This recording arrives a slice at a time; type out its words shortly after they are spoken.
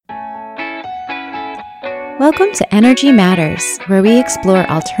Welcome to Energy Matters, where we explore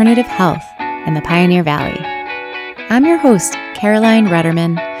alternative health in the Pioneer Valley. I'm your host, Caroline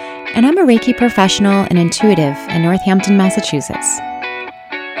Rudderman, and I'm a Reiki professional and intuitive in Northampton, Massachusetts.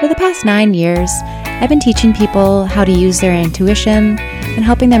 For the past 9 years, I've been teaching people how to use their intuition and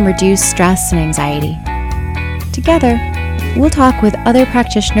helping them reduce stress and anxiety. Together, we'll talk with other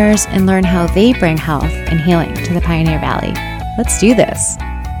practitioners and learn how they bring health and healing to the Pioneer Valley. Let's do this.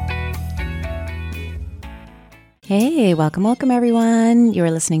 Hey, welcome everyone.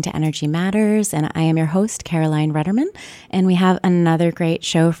 You're listening to Energy Matters, and I am your host, Caroline Rudderman, and we have another great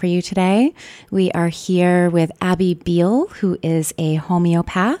show for you today. We are here with Beale, who is a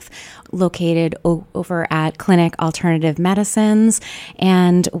homeopath located over at Clinic Alternative Medicines.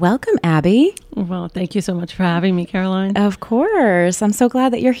 And welcome, Abby. Well, thank you so much for having me, Caroline. Of course. I'm so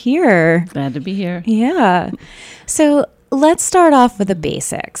glad that you're here. Glad to be here. Yeah. So let's start off with the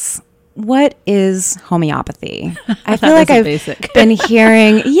basics. What is homeopathy? I feel like I've been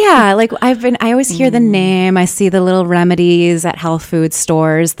hearing, I always hear the name. I see the little remedies at health food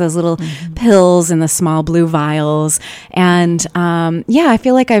stores, those little pills in the small blue vials. And I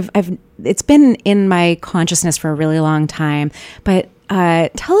feel like it's been in my consciousness for a really long time, but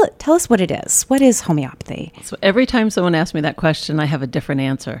tell us what it is. What is homeopathy? So every time someone asks me that question, I have a different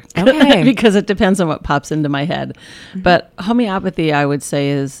answer. Okay. Because it depends on what pops into my head. Mm-hmm. But homeopathy, I would say,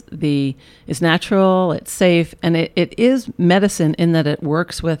 is natural, it's safe, and it is medicine in that it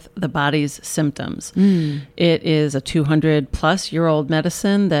works with the body's symptoms. It is a 200-plus-year-old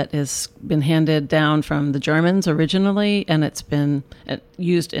medicine that has been handed down from the Germans originally, and it's been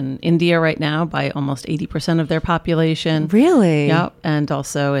used in India right now by almost 80% of their population. Really? Yep. And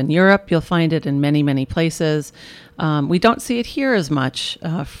also in Europe, you'll find it in many, many places. We don't see it here as much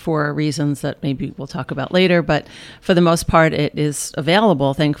for reasons that maybe we'll talk about later, but for the most part, it is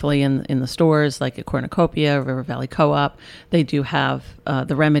available, thankfully, in the stores like at Cornucopia, River Valley Co-op. They do have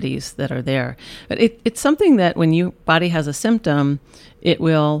the remedies that are there. But it's something that when your body has a symptom, it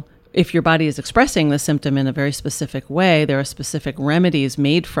will... If your body is expressing the symptom in a very specific way, there are specific remedies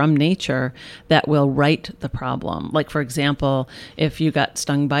made from nature that will right the problem. Like, for example, if you got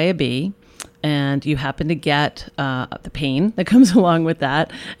stung by a bee and you happen to get the pain that comes along with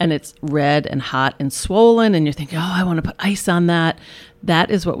that, and it's red and hot and swollen, and you're thinking, oh, I want to put ice on that, that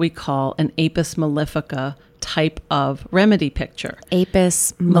is what we call an apis mellifica type of remedy picture.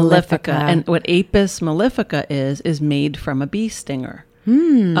 Apis mellifica. And what apis mellifica is made from a bee stinger.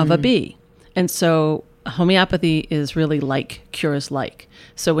 Of a bee. And so homeopathy is really like cures like.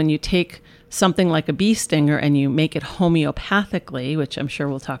 So when you take something like a bee stinger and you make it homeopathically, which I'm sure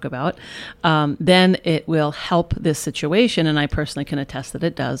we'll talk about, then it will help this situation. And I personally can attest that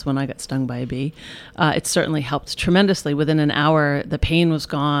it does. When I got stung by a bee, it certainly helped tremendously. Within an hour, the pain was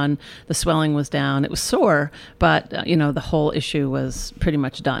gone, the swelling was down. It was sore, but the whole issue was pretty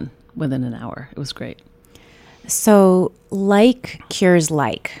much done within an hour. It was great. So like cures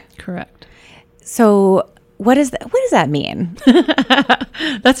like. Correct. So what does that mean?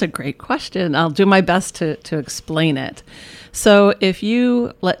 That's a great question. I'll do my best to explain it. So if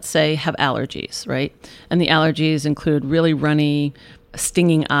you, let's say, have allergies, right? And the allergies include really runny,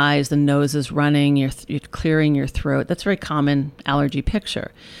 stinging eyes, the nose is running, you're clearing your throat. That's a very common allergy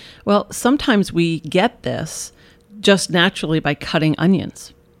picture. Well, sometimes we get this just naturally by cutting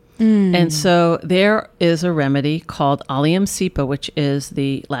onions. And so there is a remedy called Allium cepa, which is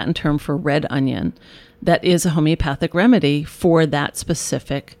the Latin term for red onion, that is a homeopathic remedy for that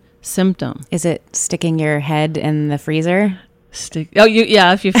specific symptom. Is it sticking your head in the freezer?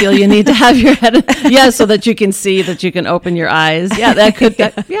 If you feel you need to have your head, so that you can see, that you can open your eyes. Yeah, I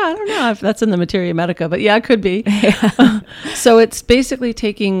don't know if that's in the Materia Medica, but yeah, it could be. Yeah. So it's basically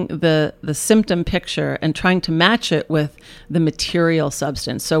taking the symptom picture and trying to match it with the material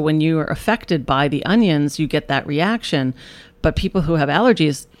substance. So when you are affected by the onions, you get that reaction. But people who have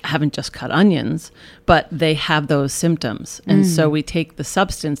allergies haven't just cut onions, but they have those symptoms. And so we take the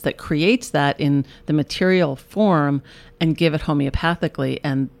substance that creates that in the material form and give it homeopathically.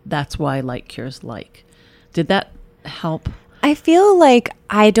 And that's why like cures like. Did that help? I feel like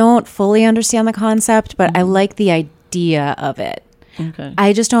I don't fully understand the concept, but I like the idea of it. Okay.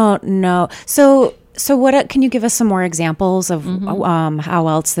 I just don't know. So what can you give us some more examples of how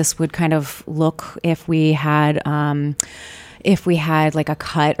else this would kind of look if we had like a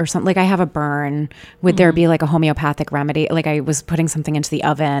cut or something? Like I have a burn, would there be like a homeopathic remedy? Like I was putting something into the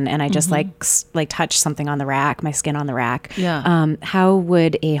oven and I just like touched something on the rack, my skin on the rack. Yeah. How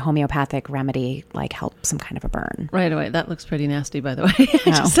would a homeopathic remedy like help some kind of a burn? Right away. That looks pretty nasty, by the way.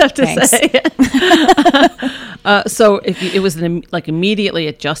 I just have to say. So if it was like immediately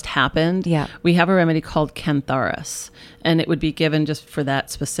it just happened, Yeah. we have a remedy called cantharis, and it would be given just for that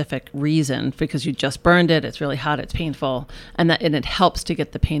specific reason because you just burned it. It's really hot. It's painful, and it helps to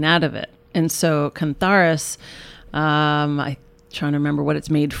get the pain out of it. And so cantharis, I'm trying to remember what it's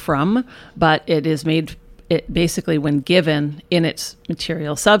made from, but it is made. It basically, when given in its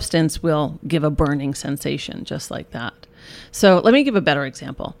material substance, will give a burning sensation just like that. So let me give a better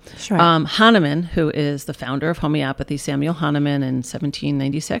example. Sure. Hahnemann, who is the founder of homeopathy, Samuel Hahnemann in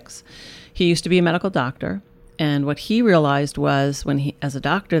 1796, he used to be a medical doctor. And what he realized was as a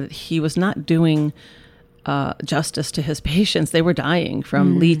doctor, that he was not doing justice to his patients. They were dying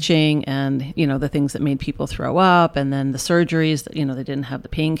from leeching and, the things that made people throw up, and then the surgeries that, they didn't have the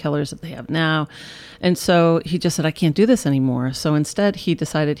painkillers that they have now. And so he just said, I can't do this anymore. So instead he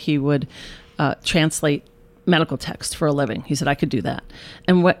decided he would translate medical text for a living. He said, I could do that.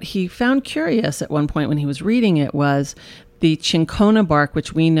 And what he found curious at one point when he was reading it was the cinchona bark,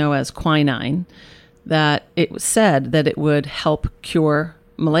 which we know as quinine, that it was said that it would help cure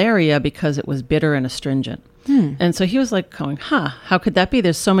malaria because it was bitter and astringent. And so he was like going, how could that be?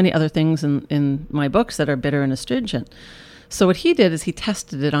 There's so many other things in my books that are bitter and astringent. So what he did is he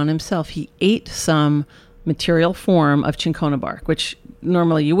tested it on himself. He ate some material form of cinchona bark, which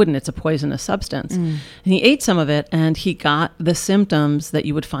normally you wouldn't. It's a poisonous substance. And he ate some of it, and he got the symptoms that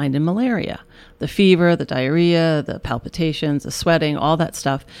you would find in malaria: the fever, the diarrhea, the palpitations, the sweating, all that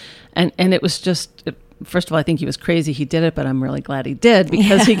stuff. And it was just, first of all, I think he was crazy he did it, but I'm really glad he did,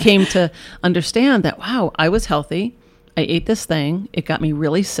 because he came to understand that, wow, I was healthy. I ate this thing. It got me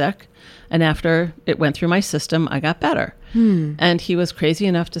really sick. And after it went through my system, I got better. And he was crazy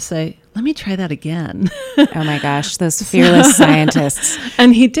enough to say, let me try that again. Oh my gosh, those fearless scientists.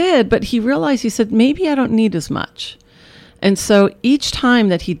 And he did, but he realized, he said, maybe I don't need as much. And so each time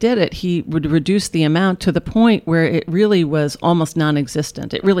that he did it, he would reduce the amount to the point where it really was almost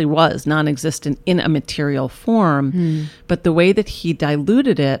non-existent. It really was non-existent in a material form. But the way that he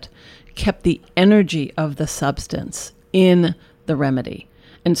diluted it kept the energy of the substance in the remedy.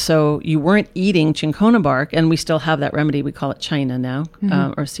 And so you weren't eating cinchona bark, and we still have that remedy. We call it China now,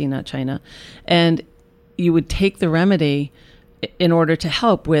 or Sina China. And you would take the remedy in order to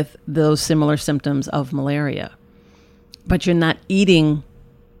help with those similar symptoms of malaria. But you're not eating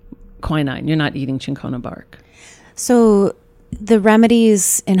quinine. You're not eating cinchona bark. So the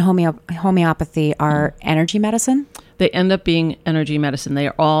remedies in homeopathy are energy medicine? They end up being energy medicine. They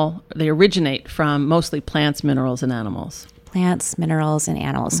originate from mostly plants, minerals, and animals. Plants, minerals, and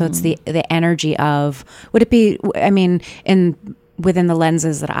animals. So it's the energy of, would it be, within the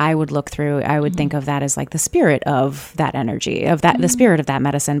lenses that I would look through, I would think of that as like the spirit of that energy, of that, the spirit of that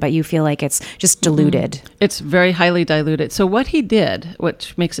medicine, but you feel like it's just diluted. It's very highly diluted. So what he did,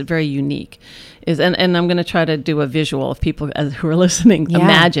 which makes it very unique, is, and I'm going to try to do a visual of people who are listening,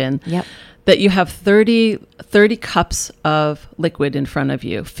 imagine that you have 30 cups of liquid in front of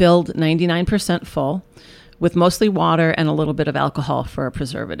you, filled 99% full, with mostly water and a little bit of alcohol for a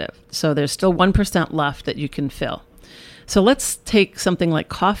preservative. So there's still 1% left that you can fill. So let's take something like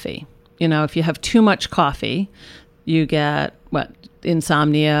coffee. If you have too much coffee, you get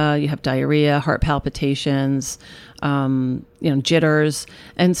insomnia, you have diarrhea, heart palpitations, jitters.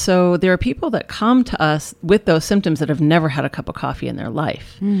 And so there are people that come to us with those symptoms that have never had a cup of coffee in their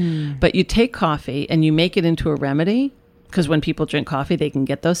life. But you take coffee and you make it into a remedy, because when people drink coffee, they can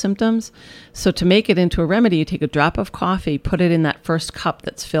get those symptoms. So to make it into a remedy, you take a drop of coffee, put it in that first cup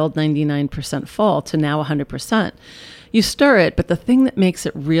that's filled 99% full to now 100%. You stir it, but the thing that makes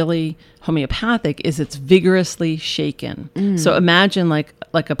it really homeopathic is it's vigorously shaken. So imagine like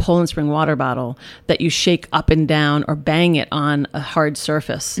a Poland Spring water bottle that you shake up and down or bang it on a hard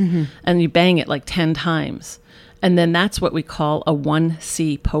surface. And you bang it like 10 times. And then that's what we call a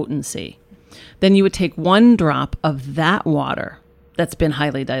 1C potency. Then you would take 1 drop of that water that's been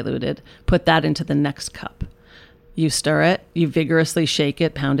highly diluted, put that into the next cup. You stir it, you vigorously shake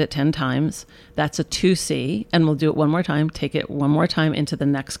it, pound it 10 times. That's a 2C, and we'll do it one more time. Take it one more time into the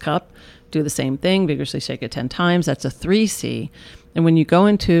next cup, do the same thing, vigorously shake it 10 times. That's a 3C. And when you go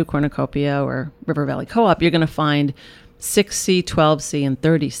into Cornucopia or River Valley Co-op, you're going to find 6C, 12C, and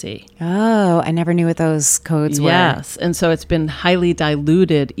 30C. Oh, I never knew what those codes were. Yes, and so it's been highly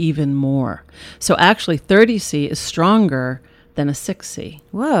diluted even more. So actually 30C is stronger than a 6C.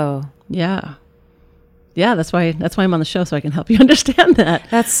 Whoa. Yeah. Yeah, that's why I'm on the show, so I can help you understand that.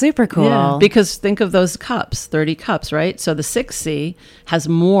 That's super cool. Yeah, because think of those cups, 30 cups, right? So the 6C has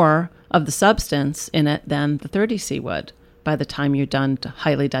more of the substance in it than the 30C would. By the time you're done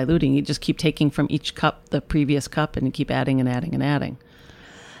highly diluting, you just keep taking from each cup the previous cup and you keep adding and adding and adding.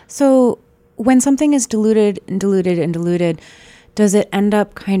 So when something is diluted and diluted and diluted, does it end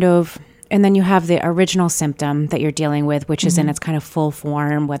up kind of, and then you have the original symptom that you're dealing with, which is in its kind of full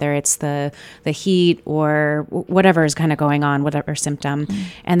form, whether it's the heat or whatever is kind of going on, whatever symptom.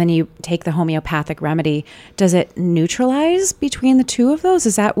 And then you take the homeopathic remedy. Does it neutralize between the two of those?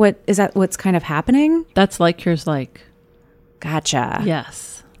 Is that what's kind of happening? That's like cures like. Gotcha.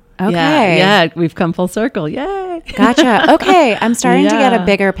 Yes. Okay. Yeah, we've come full circle. Yay. Gotcha. Okay. I'm starting to get a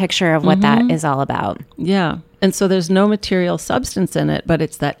bigger picture of what that is all about. Yeah. And so there's no material substance in it, but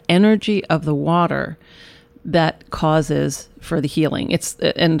it's that energy of the water that causes for the healing.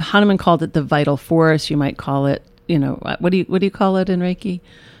 And Hahnemann called it the vital force. You might call it, what do you call it in Reiki?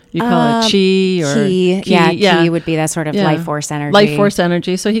 You call it chi or ki. Yeah, ki would be that sort of life force energy. Life force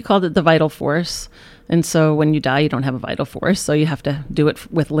energy. So he called it the vital force. And so when you die, you don't have a vital force. So you have to do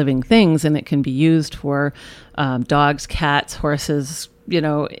it with living things, and it can be used for dogs, cats, horses,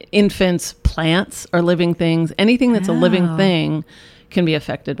 infants, plants are living things. Anything that's a living thing can be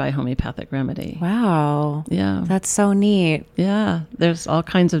affected by homeopathic remedy. Wow. Yeah. That's so neat. Yeah. There's all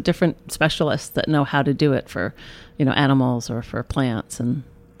kinds of different specialists that know how to do it for, animals or for plants, and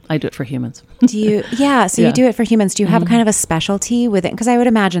I do it for humans. Do you? Yeah. So you do it for humans. Do you have kind of a specialty with it? Because I would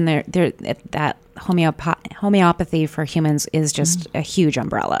imagine that homeopathy for humans is just a huge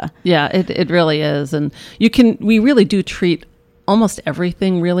umbrella. Yeah, it really is. And we really do treat almost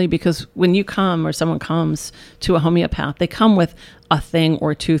everything, really, because when you come or someone comes to a homeopath, they come with a thing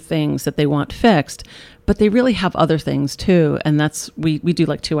or two things that they want fixed, but they really have other things too. And that's, we do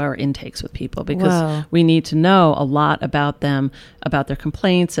like 2-hour intakes with people because we need to know a lot about them, about their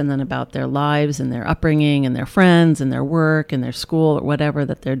complaints, and then about their lives and their upbringing and their friends and their work and their school or whatever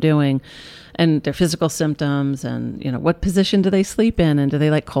that they're doing, and their physical symptoms, and what position do they sleep in, and do they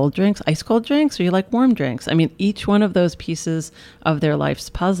like cold drinks, ice cold drinks, or you like warm drinks? I mean, each one of those pieces of their life's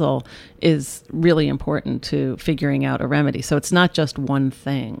puzzle is really important to figuring out a remedy. So it's not just one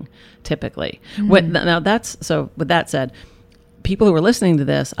thing typically. With that said, people who are listening to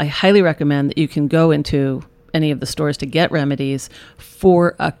this, I highly recommend that you can go into any of the stores to get remedies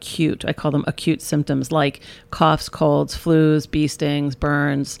for acute, I call them acute symptoms, like coughs, colds, flus, bee stings,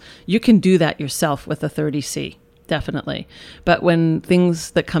 burns. You can do that yourself with a 30C, definitely. But when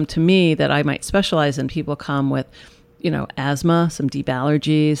things that come to me that I might specialize in, people come with, asthma, some deep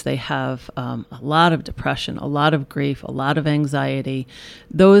allergies. They have a lot of depression, a lot of grief, a lot of anxiety.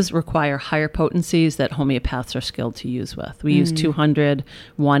 Those require higher potencies that homeopaths are skilled to use with. We use 200,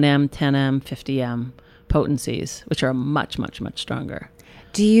 1M, 10M, 50M potencies, which are much, much, much stronger.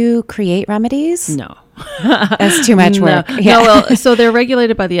 Do you create remedies? No. That's too much work. No, well, so they're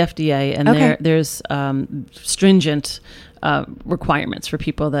regulated by the FDA, and there's stringent requirements for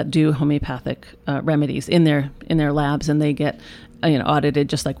people that do homeopathic remedies in their labs, and they get audited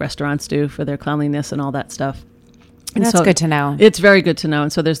just like restaurants do for their cleanliness and all that stuff. And that's good to know. It's very good to know.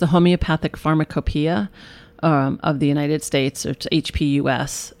 And so there's the Homeopathic Pharmacopoeia of the United States, or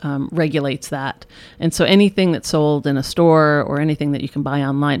HPUS, regulates that. And so anything that's sold in a store or anything that you can buy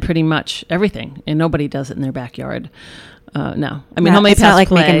online, pretty much everything, and nobody does it in their backyard. No. I mean, homeopaths it's not like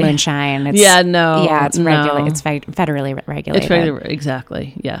making moonshine. It's, it's regulated. It's federally regulated.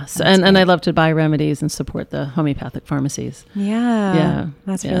 Exactly. Yes. And I love to buy remedies and support the homeopathic pharmacies. Yeah.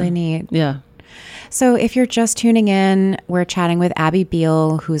 That's really neat. Yeah. So if you're just tuning in, we're chatting with Abby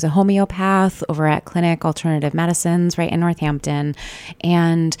Beale, who's a homeopath over at Clinic Alternative Medicines right in Northampton.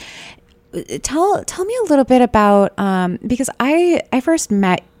 And tell me a little bit about, because I first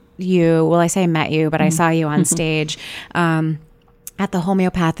met you, well, I say met you, but I saw you on stage at the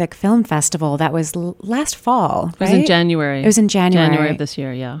Homeopathic Film Festival. That was last fall, right? It was in January. It was in January of this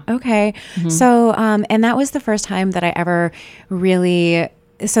year, yeah. Okay. So, and that was the first time that I ever really...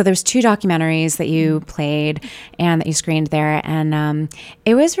 So there's 2 documentaries that you played and that you screened there. And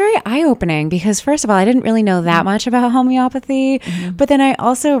it was very eye-opening because, first of all, I didn't really know that much about homeopathy. But then I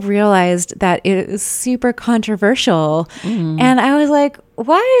also realized that it is super controversial. And I was like,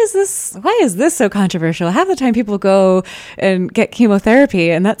 why is this so controversial? Half the time people go and get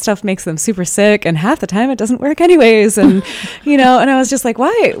chemotherapy and that stuff makes them super sick, and half the time it doesn't work anyways. And, and I was just like,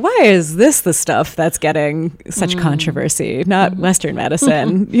 why is this the stuff that's getting such controversy, not Western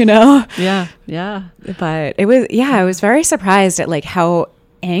medicine, Yeah. Yeah. But I was very surprised at like how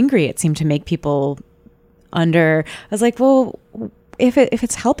angry it seemed to make people I was like, well, if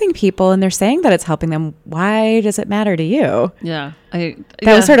it's helping people and they're saying that it's helping them, why does it matter to you? Yeah. That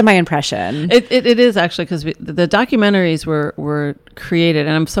was sort of my impression. It is actually, because the documentaries were created,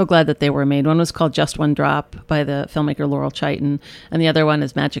 and I'm so glad that they were made. One was called Just One Drop by the filmmaker Laurel Chiton, and the other one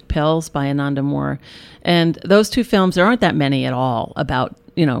is Magic Pills by Ananda Moore. And those 2 films, there aren't that many at all about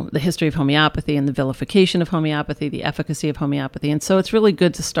the history of homeopathy and the vilification of homeopathy, the efficacy of homeopathy. And so it's really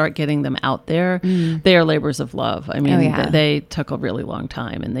good to start getting them out there. They are labors of love. I mean, they took a really long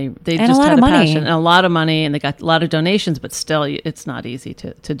time, and they and just had a passion and and a lot of money, and they got a lot of donations, but still it's not easy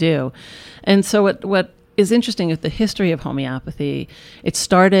to do. And so what is interesting with the history of homeopathy, it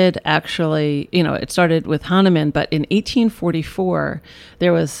started with Hahnemann, but in 1844,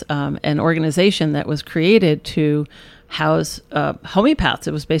 there was an organization that was created to house homeopaths.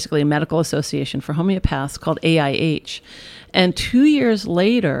 It was basically a medical association for homeopaths called AIH. And 2 years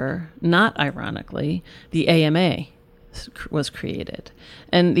later, not ironically, the AMA was created.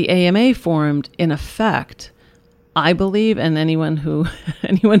 And the AMA formed, in effect, I believe, and anyone who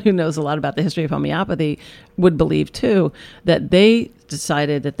knows a lot about the history of homeopathy would believe too, that they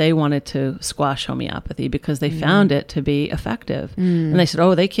decided that they wanted to squash homeopathy because they found it to be effective. And they said,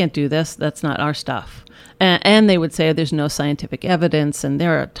 oh, they can't do this. That's not our stuff. And they would say there's no scientific evidence, and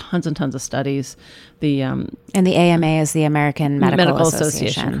there are tons and tons of studies. And the AMA is the American Medical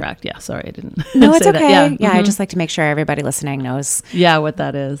Association. Correct. Yeah, sorry, I didn't No, it's say okay. that. I just like to make sure everybody listening knows. Yeah, what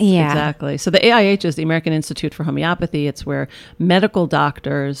that is. Yeah. Exactly. So the AIH is the American Institute for Homeopathy. It's where medical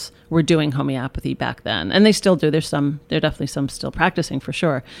doctors were doing homeopathy back then. And they still do. There are definitely some still practicing for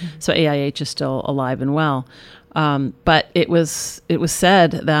sure. So AIH is still alive and well. But it was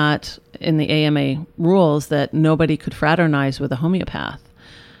said that in the AMA rules that nobody could fraternize with a homeopath.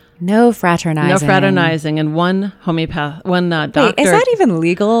 No fraternizing. And one doctor. Wait, is that even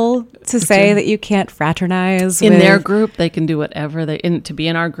legal to say that you can't fraternize in their group? They can do whatever to be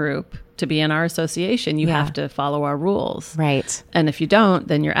in our group, to be in our association. You have to follow our rules, right? And if you don't,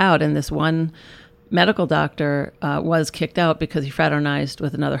 then you're out. And this one medical doctor was kicked out because he fraternized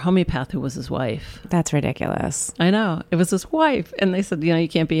with another homeopath who was his wife. That's ridiculous. I know. It was his wife. And they said, you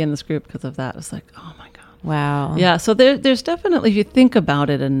can't be in this group because of that. It's like, oh my God. Wow. Yeah. So there's definitely, if you think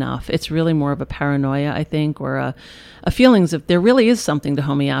about it enough, it's really more of a paranoia, I think, or a feelings of there really is something to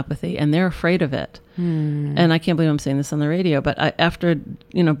homeopathy and they're afraid of it. And I can't believe I'm saying this on the radio, but after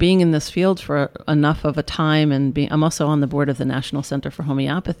being in this field for enough of a time and I'm also on the board of the National Center for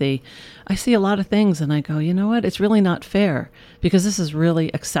Homeopathy, I see a lot of things and I go, you know what? It's really not fair because this is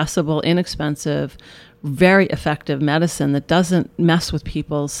really accessible, inexpensive, very effective medicine that doesn't mess with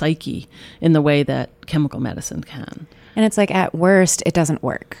people's psyche in the way that chemical medicine can. And it's like at worst, it doesn't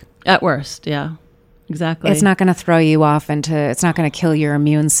work. At worst, yeah. Exactly. It's not going to throw you off it's not going to kill your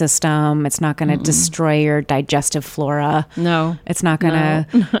immune system. It's not going to destroy your digestive flora. No. It's not going to,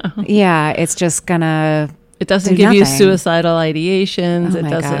 it's just going to. It doesn't give you suicidal ideations.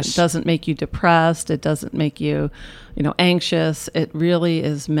 It doesn't make you depressed. It doesn't make you, anxious. It really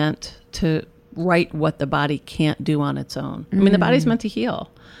is meant to right what the body can't do on its own. I mean, the body's meant to heal.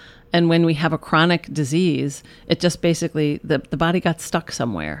 And when we have a chronic disease, it just basically, the body got stuck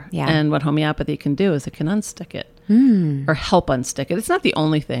somewhere. Yeah. And what homeopathy can do is it can unstick it or help unstick it. It's not the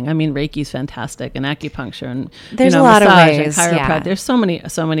only thing. I mean, Reiki's fantastic and acupuncture and there's a lot of ways. And chiropractic. There's so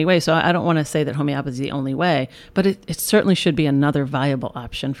many ways. So I don't want to say that homeopathy is the only way, but it certainly should be another viable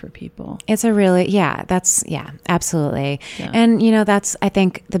option for people. It's a really, absolutely. Yeah. And, that's, I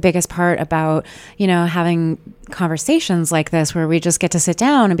think, the biggest part about, having conversations like this where we just get to sit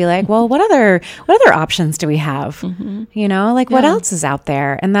down and be like, well, what other options do we have? What else is out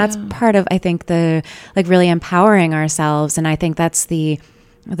there? And that's part of, I think, the really empowering ourselves. And I think that's the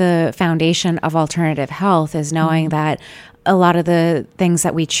foundation of alternative health is knowing that a lot of the things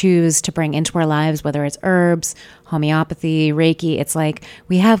that we choose to bring into our lives, whether it's herbs, homeopathy, Reiki, it's like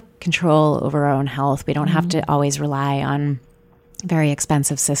we have control over our own health. We don't have to always rely on a very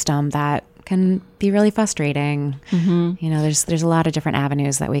expensive system that can be really frustrating. There's a lot of different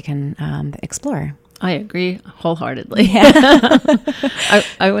avenues that we can explore. I agree wholeheartedly. Yeah.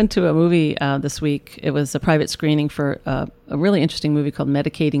 I went to a movie this week. It was a private screening for a really interesting movie called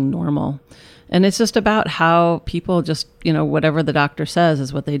Medicating Normal. And it's just about how people just, whatever the doctor says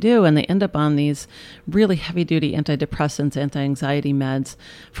is what they do. And they end up on these really heavy duty antidepressants, anti-anxiety meds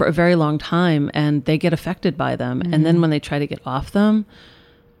for a very long time. And they get affected by them. And then when they try to get off them,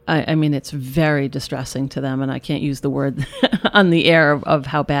 I mean, it's very distressing to them, and I can't use the word on the air of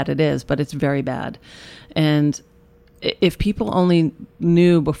how bad it is, but it's very bad. And if people only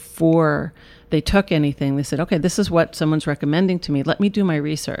knew before they took anything, they said, okay, this is what someone's recommending to me. Let me do my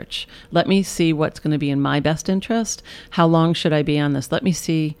research. Let me see what's going to be in my best interest. How long should I be on this? Let me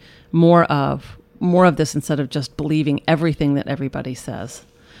see more of this instead of just believing everything that everybody says.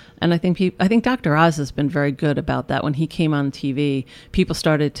 And I think Dr. Oz has been very good about that. When he came on TV, people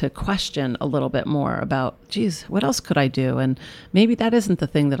started to question a little bit more about, geez, what else could I do? And maybe that isn't the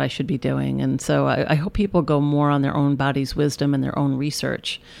thing that I should be doing. And so I hope people go more on their own body's wisdom and their own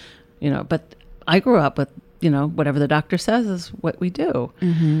research, but I grew up with, whatever the doctor says is what we do.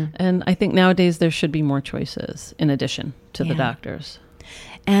 Mm-hmm. And I think nowadays there should be more choices in addition to the doctors.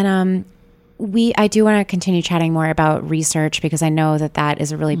 And I do want to continue chatting more about research, because I know that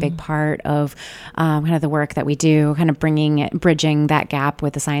is a really big part of kind of the work that we do, kind of bridging that gap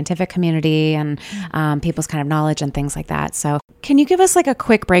with the scientific community and people's kind of knowledge and things like that. So can you give us like a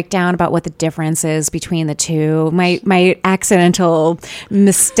quick breakdown about what the difference is between the two? My accidental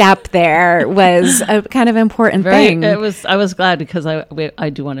misstep there was a kind of important thing. I was glad, because I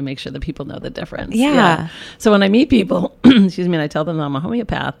do want to make sure that people know the difference. Yeah. So when I meet people, excuse me, and I tell them I'm a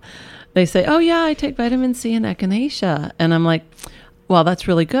homeopath, they say, oh, yeah, I take vitamin C and echinacea. And I'm like, well, that's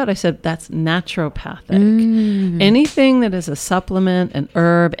really good. I said, that's naturopathic. Anything that is a supplement, an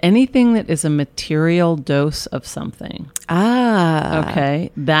herb, anything that is a material dose of something.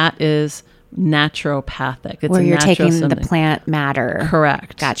 Okay, that is naturopathic. It's where you're taking the plant matter.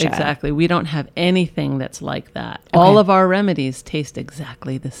 Correct. Gotcha. Exactly. We don't have anything that's like that. Okay. All of our remedies taste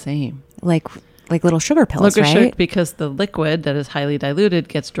exactly the same. Like little sugar pills, right? Because the liquid that is highly diluted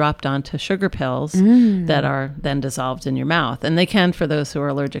gets dropped onto sugar pills that are then dissolved in your mouth. And they can, for those who are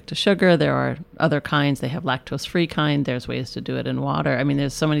allergic to sugar. There are other kinds. They have lactose-free kind. There's ways to do it in water. I mean,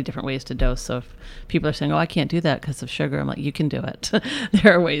 there's so many different ways to dose. So if people are saying, oh, I can't do that because of sugar, I'm like, you can do it.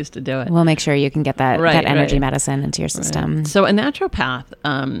 There are ways to do it. We'll make sure you can get that energy medicine into your system. Right. So a naturopath,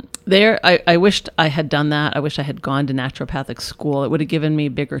 I wished I had done that. I wish I had gone to naturopathic school. It would have given me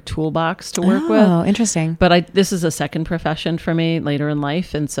a bigger toolbox to work with. Oh, interesting. But this is a second profession for me later in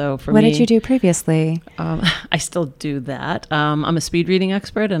life. And so what did you do previously? I still do that. I'm a speed reading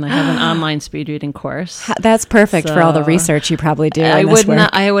expert, and I have an online speed reading course. That's perfect for all the research you probably do.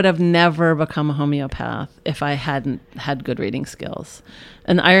 I would have never become a homeopath if I hadn't had good reading skills.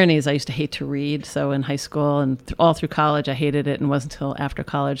 And the irony is I used to hate to read. So in high school and all through college, I hated it. And it wasn't until after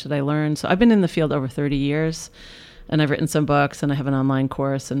college that I learned. So I've been in the field over 30 years, and I've written some books, and I have an online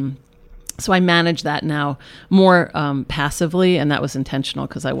course. And so I manage that now more passively, and that was intentional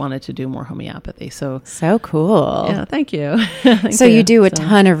because I wanted to do more homeopathy. So cool. Yeah, thank you. So you do a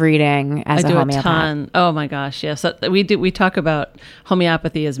ton of reading as a homeopath. I do a ton. Oh my gosh, yes. Yeah. So we talk about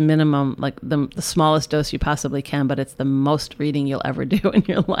homeopathy as minimum, like the smallest dose you possibly can, but it's the most reading you'll ever do in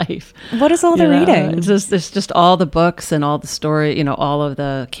your life. What is all the reading? It's just all the books and all the story, all of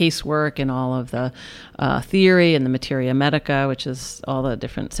the casework and all of the theory and the materia medica, which is all the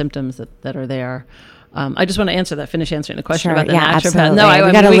different symptoms that are there. I just want to finish answering the question about the naturopath. Absolutely. No,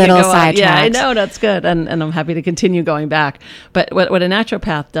 we got a little sidetracked. Yeah, I know, that's good. And I'm happy to continue going back. But what a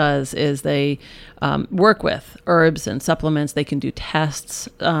naturopath does is they work with herbs and supplements. They can do tests.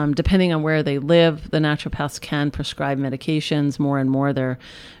 Depending on where they live, the naturopaths can prescribe medications. More and more they're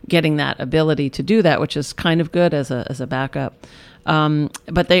getting that ability to do that, which is kind of good as a backup.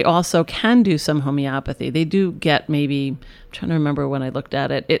 But they also can do some homeopathy. They do get maybe, I'm trying to remember when I looked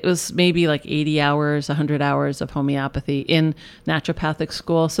at it, it was maybe like 80 hours, 100 hours of homeopathy in naturopathic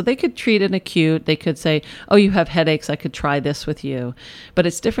school. So they could treat an acute. They could say, oh, you have headaches. I could try this with you. But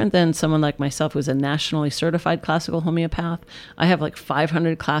it's different than someone like myself who's a nationally certified classical homeopath. I have like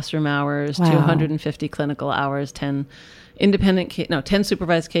 500 classroom hours, 250 clinical hours, 10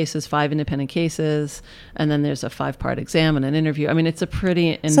 supervised cases, 5 independent cases, and then there's a 5-part exam and an interview. I mean, it's a pretty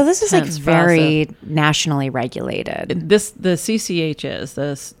intense So this is like very nationally regulated. The CCH is,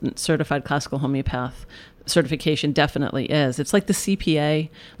 the Certified Classical Homeopath certification definitely is. It's like the CPA.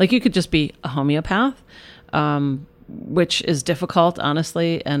 Like you could just be a homeopath, which is difficult,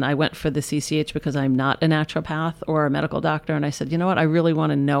 honestly. And I went for the CCH because I'm not a naturopath or a medical doctor. And I said, you know what? I really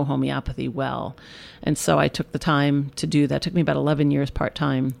want to know homeopathy well. And so I took the time to do that. It took me about 11 years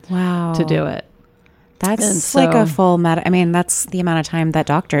part-time to do it. That's like a full that's the amount of time that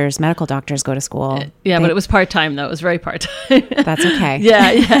medical doctors go to school. Yeah, but it was part-time though. It was very part-time. That's okay.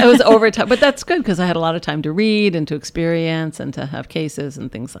 Yeah, it was overtime. But that's good because I had a lot of time to read and to experience and to have cases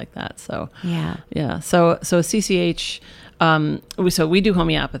and things like that. So yeah. So CCH, so we do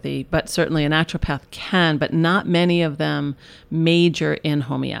homeopathy, but certainly a naturopath can, but not many of them major in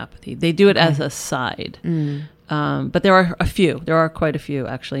homeopathy. They do it as a side. But there are a few. There are quite a few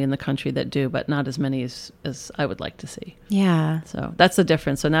actually in the country that do, but not as many as I would like to see. Yeah. So that's the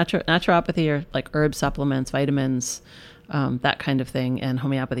difference. So naturopathy are like herb supplements, vitamins, that kind of thing, and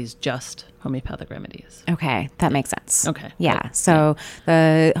homeopathy is just homeopathic remedies. Okay, that makes sense. Okay. Yeah. So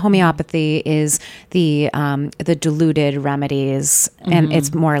the homeopathy is the diluted remedies, and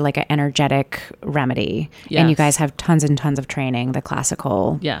it's more like an energetic remedy. Yes. And you guys have tons and tons of training. The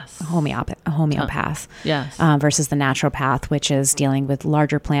classical homeopath. Yes. Versus the naturopath, which is dealing with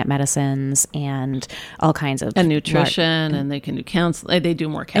larger plant medicines and all kinds of nutrition, and they can do counseling. They do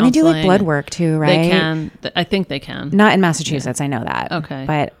more counseling, and they do like blood work too, right? They can. I think they can. Not in Massachusetts, I know that. Okay.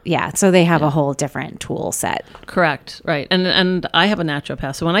 But yeah, so they have a whole different tool set. Correct. Right. And I have a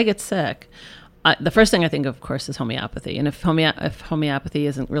naturopath. So when I get sick, the first thing I think of course, is homeopathy. And if homeopathy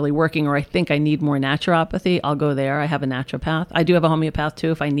isn't really working, or I think I need more naturopathy, I'll go there. I have a naturopath. I do have a homeopath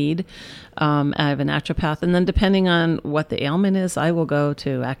too if I need. I have a naturopath. And then depending on what the ailment is, I will go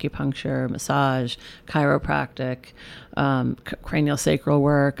to acupuncture, massage, chiropractic, cranial sacral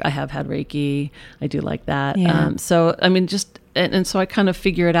work. I have had Reiki. I do like that. Yeah. So, I mean, and so I kind of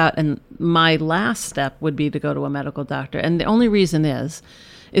figure it out. And my last step would be to go to a medical doctor. And the only reason is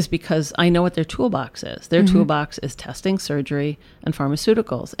because I know what their toolbox is. Their toolbox is testing, surgery, and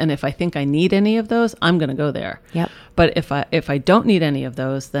pharmaceuticals. And if I think I need any of those, I'm going to go there. Yep. But if I don't need any of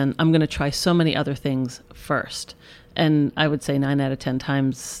those, then I'm going to try so many other things first. And I would say 9 out of 10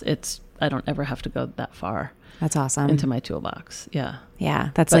 times I don't ever have to go that far. That's awesome. Into my toolbox. Yeah.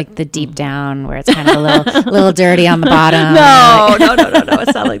 Yeah. That's like the deep down where it's kind of a little dirty on the bottom. No.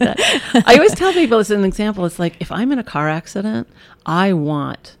 It's not like that. I always tell people, as an example, it's like if I'm in a car accident, I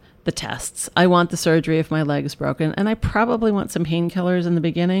want the tests. I want the surgery if my leg is broken, and I probably want some painkillers in the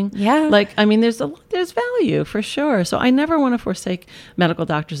beginning. Yeah. Like, I mean, there's value for sure. So I never want to forsake medical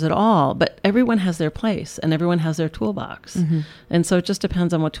doctors at all, but everyone has their place and everyone has their toolbox. And so it just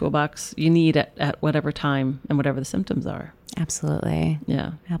depends on what toolbox you need at whatever time and whatever the symptoms are. Absolutely.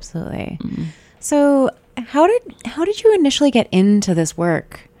 Yeah. Absolutely. So how did you initially get into this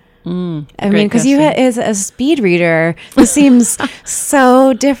work? I mean, because you as a speed reader, this seems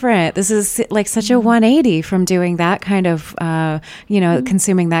so different. This is like such a 180 from doing that kind of,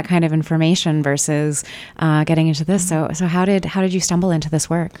 consuming that kind of information versus getting into this. So how did you stumble into this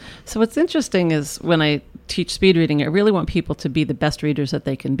work? So what's interesting is when I teach speed reading, I really want people to be the best readers that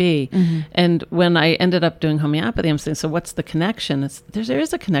they can be. And when I ended up doing homeopathy, I'm saying, so what's the connection? There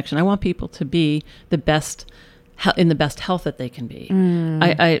is a connection. I want people to be the best in the best health that they can be.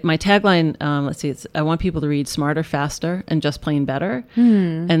 My tagline, I want people to read smarter, faster, and just plain better.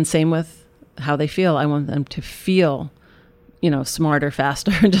 And same with how they feel. I want them to feel, smarter,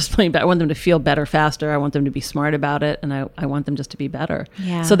 faster, and just plain better. I want them to feel better, faster. I want them to be smart about it. And I want them just to be better.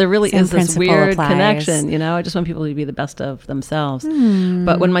 Yeah. So there really is this weird connection, I just want people to be the best of themselves.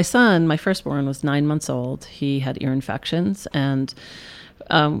 But when my firstborn was 9 months old, he had ear infections, and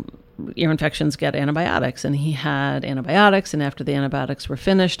ear infections get antibiotics, and he had antibiotics, and after the antibiotics were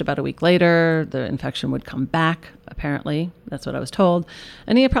finished, about a week later, the infection would come back, apparently. That's what I was told.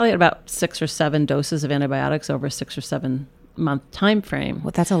 And he probably had about 6 or 7 doses of antibiotics over a 6 or 7 month time frame.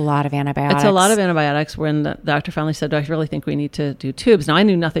 Well, that's a lot of antibiotics. It's a lot of antibiotics. When the doctor finally said, I really think we need to do tubes. Now, I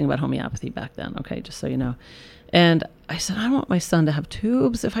knew nothing about homeopathy back then, okay, just so you know. And I said, I don't want my son to have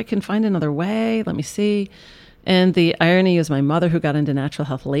tubes. If I can find another way, let me see. And the irony is my mother, who got into natural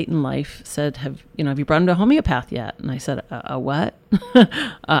health late in life, said, have you brought him to a homeopath yet? And I said, a what?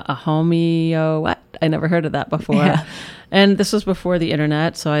 a homeo what? I never heard of that before. Yeah. And this was before the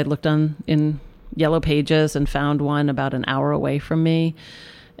internet. So I looked in Yellow Pages and found one about an hour away from me,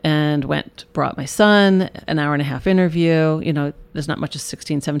 and brought my son, an hour and a half interview. There's not much a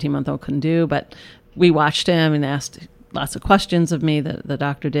 16, 17-month-old can do, but we watched him and asked lots of questions of me, the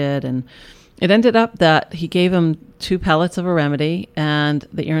doctor did. And it ended up that he gave him 2 pellets of a remedy, and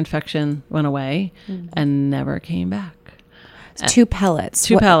the ear infection went away and never came back. 2 pellets.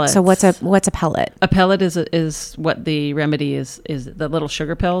 2 pellets. So what's a pellet? A pellet is what the remedy is the little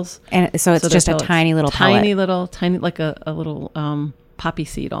sugar pills. And so it's just a tiny little pellet. Tiny, like a little poppy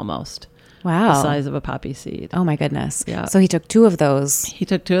seed almost. Wow. The size of a poppy seed. Oh my goodness. Yeah. So he took 2 of those.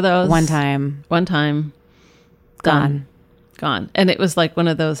 One time. Gone. And it was like one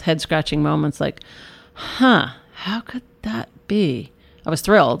of those head scratching moments, like, how could that be? I was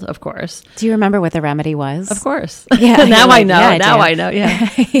thrilled, of course. Do you remember what the remedy was? Of course. Yeah. Now I know. Yeah, I know. Yeah.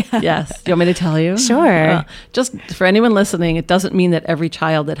 Yeah. Yes. Do you want me to tell you? Sure. Just for anyone listening, it doesn't mean that every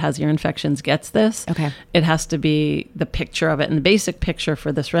child that has ear infections gets this. Okay. It has to be the picture of it. And the basic picture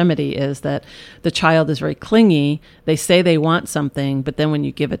for this remedy is that the child is very clingy. They say they want something, but then when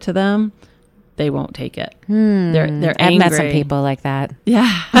you give it to them, they won't take it. They're angry. I've met some people like that.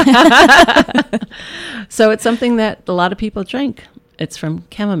 Yeah. So it's something that a lot of people drink. It's from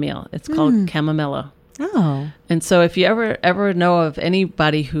chamomile. It's called chamomilla. Oh. And so if you ever know of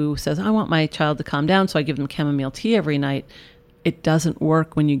anybody who says, I want my child to calm down, so I give them chamomile tea every night, it doesn't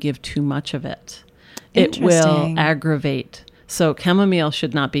work when you give too much of it. It will aggravate. So chamomile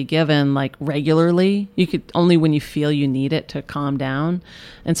should not be given like regularly. You could only when you feel you need it to calm down.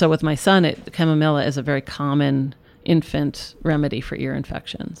 And so with my son, chamomile is a very common infant remedy for ear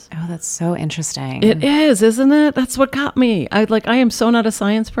infections. Oh, that's so interesting. It is, isn't it? That's what got me. I am so not a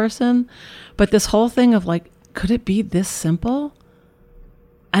science person, but this whole thing of like, could it be this simple?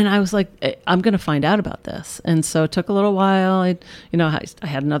 And I was like, I'm going to find out about this. And so it took a little while. I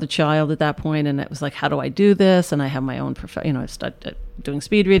had another child at that point, and it was like, how do I do this? And I have my own, I started doing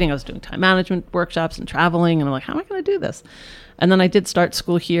speed reading. I was doing time management workshops and traveling. And I'm like, how am I going to do this? And then I did start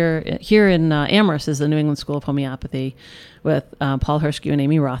school here in Amherst, is the New England School of Homeopathy, with Paul Hershke and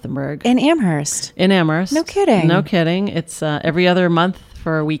Amy Rothenberg. In Amherst? In Amherst. No kidding. No kidding. It's every other month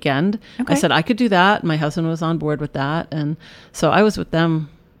for a weekend. Okay. I said I could do that. My husband was on board with that. And so I was with them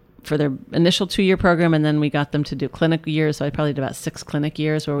for their initial 2-year program, and then we got them to do clinic years. So I probably did about 6 clinic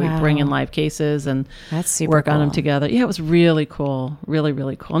years where we bring in live cases and work on them together. Yeah, it was really cool. Really,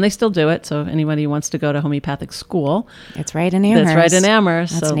 really cool. And they still do it. So anybody who wants to go to homeopathic school. It's right in Amherst. That's right in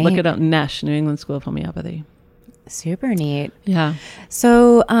Amherst. That's so neat. look it up, NESH, New England School of Homeopathy. Super neat. Yeah.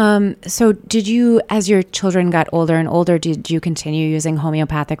 So, so did you, as your children got older and older, did you continue using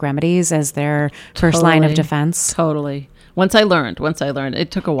homeopathic remedies as their first line of defense? Totally. Once I learned,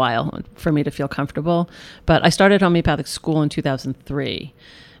 it took a while for me to feel comfortable, but I started homeopathic school in 2003.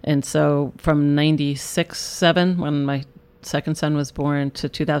 And so from 96, 7, when my second son was born, to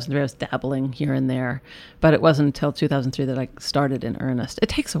 2003, I was dabbling here and there, but it wasn't until 2003 that I started in earnest. It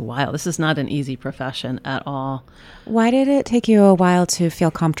takes a while. This is not an easy profession at all. Why did it take you a while to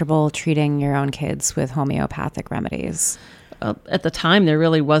feel comfortable treating your own kids with homeopathic remedies? At the time, there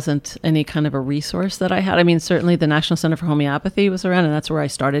really wasn't any kind of a resource that I had. I mean, certainly the National Center for Homeopathy was around, and that's where I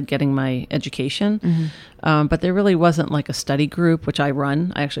started getting my education. Mm-hmm. But there really wasn't like a study group, which I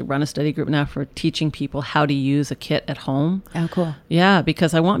run. I actually run a study group now for teaching people how to use a kit at home. Oh, cool. Yeah,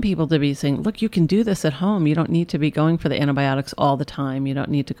 because I want people to be saying, look, you can do this at home. You don't need to be going for the antibiotics all the time. You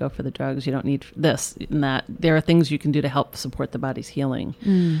don't need to go for the drugs. You don't need this and that. There are things you can do to help support the body's healing.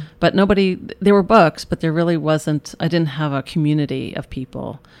 But there were books, but there really wasn't, I didn't have a community of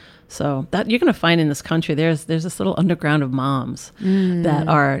people. So that you're going to find in this country, there's this little underground of moms that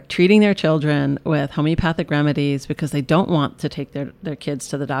are treating their children with homeopathic remedies because they don't want to take their kids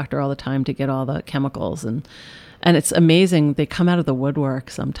to the doctor all the time to get all the chemicals. And it's amazing. They come out of the woodwork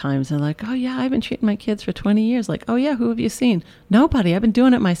sometimes. And they're like, oh, yeah, I've been treating my kids for 20 years. Like, oh, yeah, who have you seen? Nobody. I've been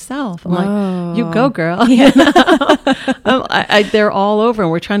doing it myself. I'm like, you go, girl. Yeah. They're all over. And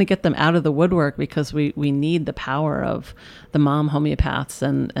we're trying to get them out of the woodwork because we need the power of the mom homeopaths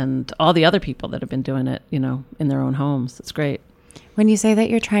and all the other people that have been doing it, in their own homes. It's great. When you say that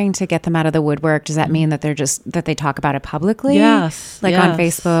you're trying to get them out of the woodwork, does that mean that that they talk about it publicly? Yes. Like on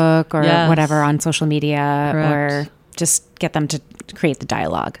Facebook or whatever, on social media? Correct. Or just get them to create the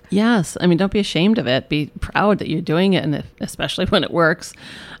dialogue? Yes. I mean, don't be ashamed of it. Be proud that you're doing it, and especially when it works,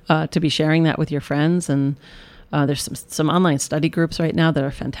 to be sharing that with your friends. And there's some online study groups right now that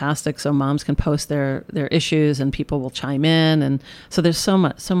are fantastic, so moms can post their issues and people will chime in. And so there's so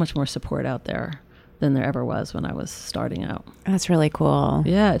much more support out there than there ever was when I was starting out. That's really cool.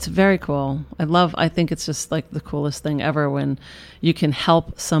 Yeah, it's very cool. I think it's just like the coolest thing ever when you can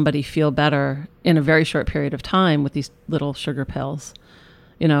help somebody feel better in a very short period of time with these little sugar pills.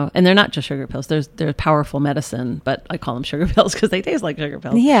 And they're not just sugar pills. They're powerful medicine, but I call them sugar pills because they taste like sugar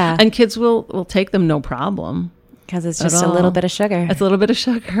pills. Yeah. And kids will take them no problem. Because it's just a little bit of sugar. It's a little bit of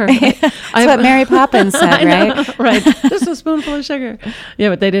sugar. That's what Mary Poppins said, right? Know, right. Just a spoonful of sugar. Yeah,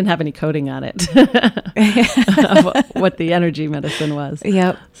 but they didn't have any coating on it of what the energy medicine was.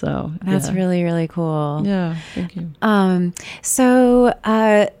 Yep. So that's really, really cool. Yeah, thank you. So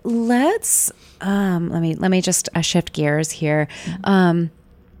let's let me just shift gears here.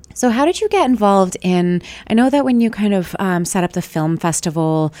 So how did you get involved in, I know that when you kind of set up the film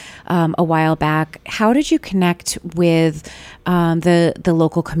festival a while back, how did you connect with the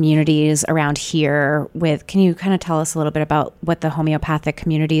local communities around here can you kind of tell us a little bit about what the homeopathic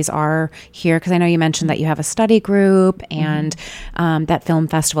communities are here? Because I know you mentioned that you have a study group and that film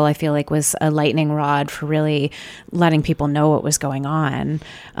festival, I feel like, was a lightning rod for really letting people know what was going on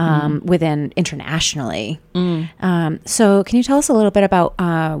within internationally. So can you tell us a little bit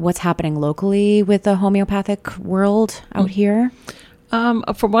about what's happening locally with the homeopathic world out here?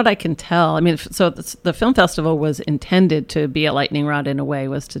 From what I can tell, I mean, so the film festival was intended to be a lightning rod in a way,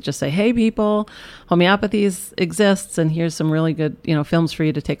 was to just say, hey, people, homeopathy exists, and here's some really good, films for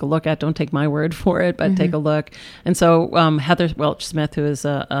you to take a look at. Don't take my word for it, but take a look. And so Heather Welch-Smith, who is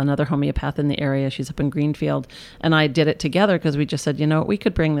another homeopath in the area, she's up in Greenfield, and I did it together because we just said, we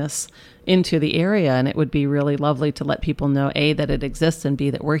could bring this into the area, and it would be really lovely to let people know, A, that it exists, and B,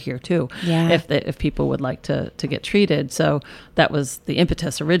 that we're here too, if people would like to get treated. So that was the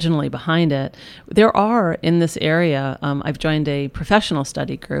impetus originally behind it. There are in this area, I've joined a professional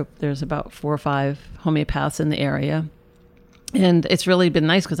study group. There's about 4 or 5 homeopaths in the area, and it's really been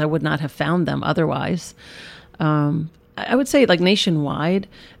nice because I would not have found them otherwise. I would say, like, nationwide,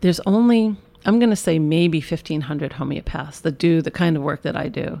 there's only, I'm going to say, maybe 1,500 homeopaths that do the kind of work that I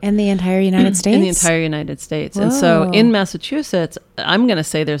do. In the entire United States? In the entire United States. Whoa. And so in Massachusetts, I'm going to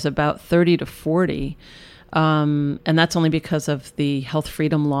say there's about 30 to 40. And that's only because of the health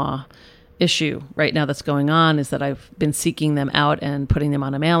freedom law issue right now that's going on, is that I've been seeking them out and putting them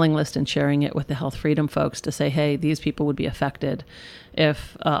on a mailing list and sharing it with the health freedom folks to say, hey, these people would be affected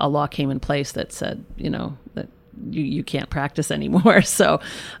if a law came in place that said, that you can't practice anymore. So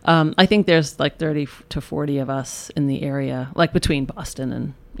I think there's like 30 to 40 of us in the area, like between Boston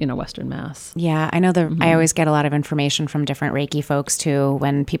and Western Mass. Yeah, I know I always get a lot of information from different Reiki folks too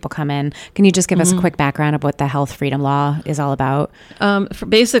when people come in. Can you just give us a quick background of what the health freedom law is all about?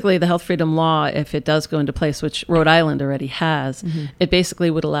 Basically, the health freedom law, if it does go into place, which Rhode Island already has, it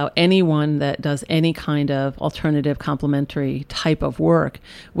basically would allow anyone that does any kind of alternative complementary type of work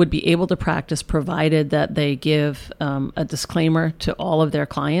would be able to practice, provided that they give a disclaimer to all of their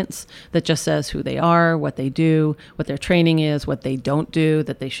clients that just says who they are, what they do, what their training is, what they don't do,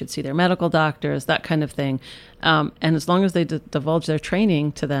 that they should see their medical doctors, that kind of thing. And as long as they divulge their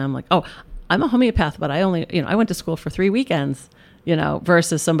training to them, like, oh, I'm a homeopath, but I only, I went to school for 3 weekends,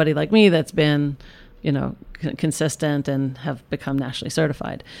 versus somebody like me that's been, consistent and have become nationally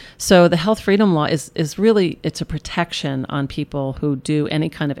certified. So the health freedom law is really, it's a protection on people who do any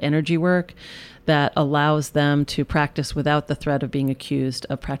kind of energy work that allows them to practice without the threat of being accused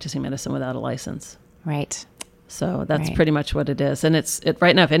of practicing medicine without a license. Right. So that's pretty much what it is. And it's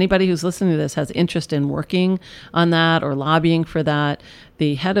right now, if anybody who's listening to this has interest in working on that or lobbying for that,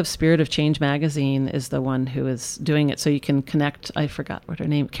 the head of Spirit of Change magazine is the one who is doing it. So you can connect, I forgot what her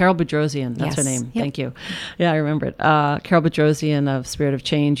name, Carol Bedrosian, that's her name. Yep. Thank you. Yeah, I remember it. Carol Bedrosian of Spirit of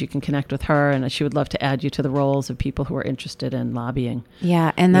Change, you can connect with her, and she would love to add you to the rolls of people who are interested in lobbying.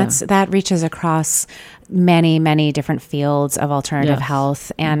 Yeah, and that reaches across many, many different fields of alternative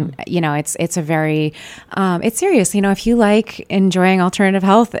health. And, it's a very, it's serious. If you like enjoying alternative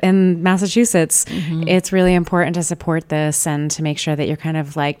health in Massachusetts, it's really important to support this and to make sure that you're kind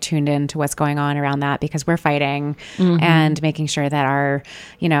of like tuned into what's going on around that, because we're fighting and making sure that our,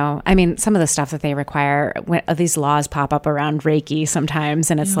 some of the stuff that they require, when these laws pop up around Reiki sometimes,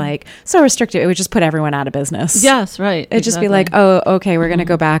 and it's like so restrictive, it would just put everyone out of business. Yes, right. It'd just be like, oh, okay, we're going to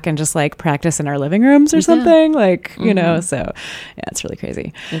go back and just like practice in our living rooms or something, like, so yeah, it's really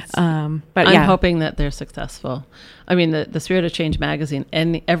crazy. But I'm hoping that they're successful. I mean, the Spirit of Change magazine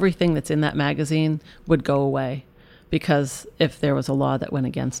and everything that's in that magazine would go away, because if there was a law that went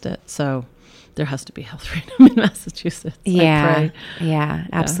against it. So there has to be health freedom in Massachusetts. Yeah,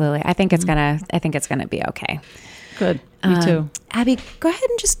 absolutely. I think it's gonna be okay. Good. Me too. Abby, go ahead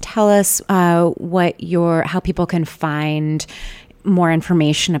and just tell us how people can find more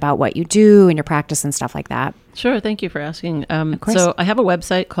information about what you do and your practice and stuff like that. Sure. Thank you for asking. Of course. So I have a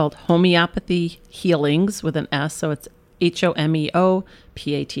website called Homeopathy Healings with an S. So it's HOMEOPATHY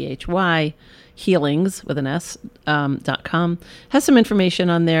healings with an S.com. Has some information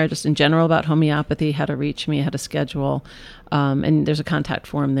on there just in general about homeopathy, how to reach me, how to schedule. And there's a contact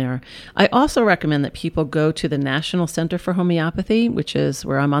form there. I also recommend that people go to the National Center for Homeopathy, which is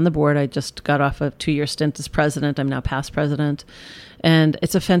where I'm on the board. I just got off a 2-year stint as president. I'm now past president. And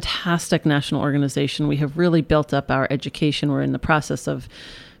it's a fantastic national organization. We have really built up our education. We're in the process of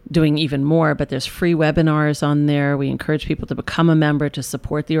doing even more, but there's free webinars on there. We encourage people to become a member to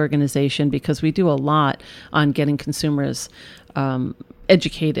support the organization, because we do a lot on getting consumers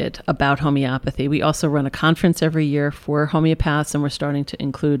educated about homeopathy. We also run a conference every year for homeopaths, and we're starting to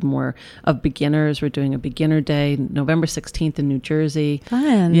include more of beginners. We're doing a beginner day, November 16th in New Jersey.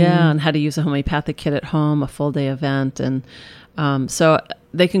 Fun. Yeah, on how to use a homeopathic kit at home, a full day event. And so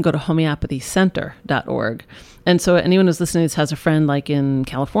they can go to homeopathycenter.org. And so anyone who's listening to this has a friend like in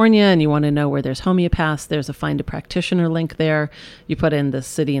California and you want to know where there's homeopaths, there's a find a practitioner link there. You put in the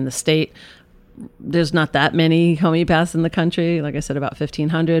city and the state. There's not that many homeopaths in the country. Like I said, about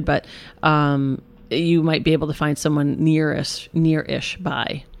 1,500, but you might be able to find someone near-ish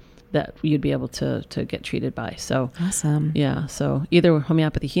by that you'd be able to get treated by. So awesome. Yeah. So either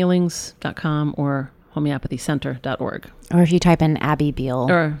homeopathyhealings.com or homeopathycenter.org. Or if you type in Abby Beale.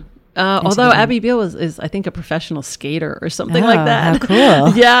 Or although Abby Beale is I think a professional skater or something like that. How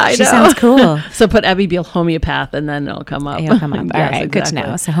cool. Yeah, I know. She sounds cool. So put Abby Beale homeopath and then it'll come up. It'll come up. Yes, All right, good to exactly.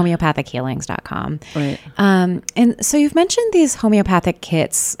 know. So homeopathichealings.com. Right. And so you've mentioned these homeopathic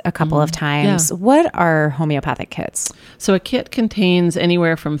kits a couple of times. Yeah. What are homeopathic kits? So a kit contains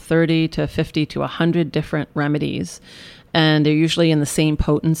anywhere from 30 to 50 to 100 different remedies, and they're usually in the same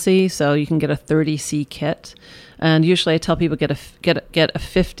potency. So you can get a 30C kit. And usually I tell people get a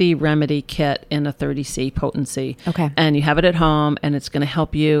 50 remedy kit in a 30C potency. Okay. And you have it at home, and it's going to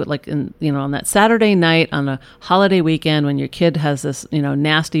help you like on that Saturday night on a holiday weekend when your kid has this,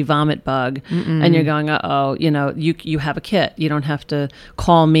 nasty vomit bug and you're going, you have a kit. You don't have to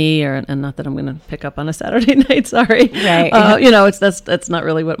call me and not that I'm going to pick up on a Saturday night. Sorry. Right. That's not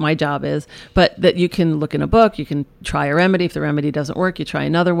really what my job is, but that you can look in a book, you can try a remedy. If the remedy doesn't work, you try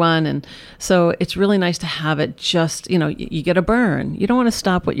another one. And so it's really nice to have it. Just, you get a burn. You don't want to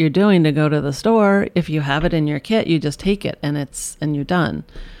stop what you're doing to go to the store. If you have it in your kit, you just take it and you're done.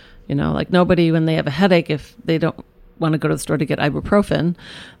 Like nobody, when they have a headache, if they don't want to go to the store to get ibuprofen,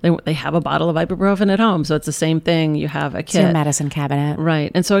 they have a bottle of ibuprofen at home. So it's the same thing. You have a kit. It's your medicine cabinet.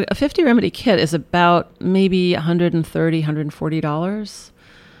 Right. And so a 50 remedy kit is about maybe $130, $140.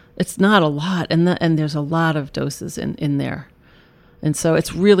 It's not a lot. And there's a lot of doses in there. And so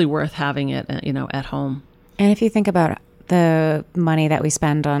it's really worth having it, at home. And if you think about the money that we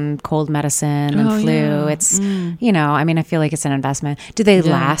spend on cold medicine and flu, it's, I feel like it's an investment. Do they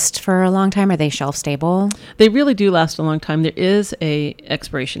last for a long time? Are they shelf stable? They really do last a long time. There is an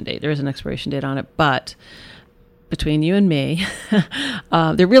expiration date. There is an expiration date on it, but between you and me,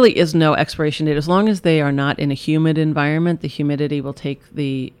 there really is no expiration date. As long as they are not in a humid environment, the humidity will take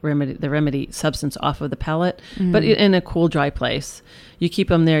the remedy substance off of the pellet. But in a cool, dry place, you keep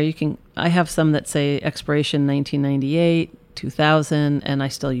them there. I have some that say expiration 1998, 2000, and I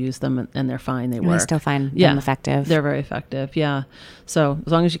still use them, and they're fine. They work. I still find them effective. They're very effective. Yeah. So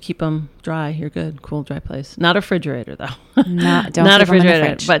as long as you keep them dry, you're good. Cool, dry place. Not a refrigerator, though. Don't Not keep a them in the refrigerator,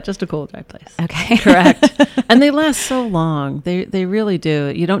 fridge. but just a cool, dry place. Okay. Correct. And they last so long. They really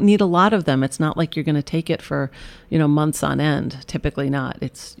do. You don't need a lot of them. It's not like you're going to take it for, months on end. Typically not.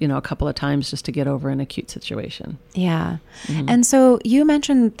 It's, a couple of times just to get over an acute situation. Yeah. And so you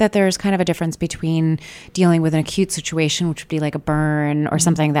mentioned that there's kind of a difference between dealing with an acute situation, which would be like a burn or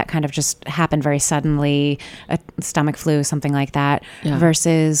something that kind of just happened very suddenly, a stomach flu, something like that,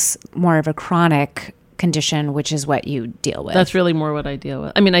 versus more of a chronic condition, which is what you deal with. That's really more what I deal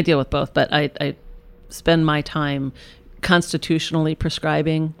with. I mean, I deal with both, but I spend my time constitutionally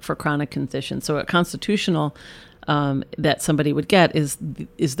prescribing for chronic conditions. So a constitutional that somebody would get is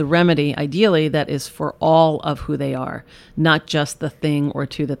the remedy, ideally, that is for all of who they are, not just the thing or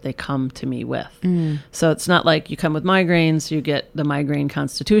two that they come to me with. So it's not like you come with migraines, you get the migraine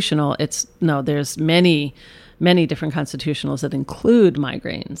constitutional. There's many different constitutionals that include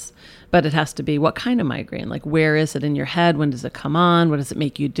migraines, but it has to be what kind of migraine, like where is it in your head? When does it come on? What does it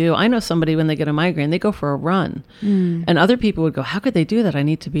make you do? I know somebody, when they get a migraine, they go for a run, and other people would go, how could they do that? I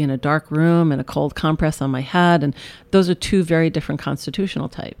need to be in a dark room and a cold compress on my head. And those are two very different constitutional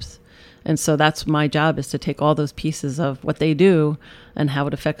types. And so that's my job, is to take all those pieces of what they do and how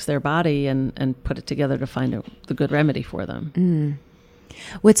it affects their body and put it together to find the good remedy for them.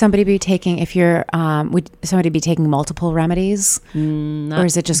 Would somebody be taking, would somebody be taking multiple remedies? Or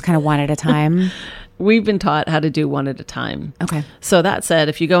is it just kind of one at a time? We've been taught how to do one at a time. Okay. So that said,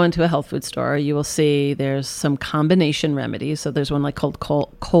 if you go into a health food store, you will see there's some combination remedies. So there's one like called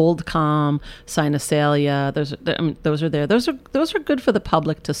Cold Calm, Sinasalia. Those are there. Those are good for the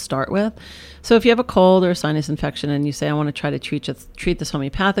public to start with. So if you have a cold or a sinus infection and you say, I want to try to treat this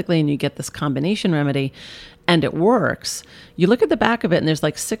homeopathically, and you get this combination remedy and it works, you look at the back of it and there's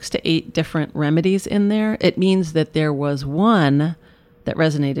like 6 to 8 different remedies in there. It means that there was one that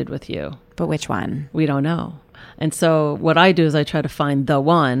resonated with you. But which one? We don't know. And so what I do is I try to find the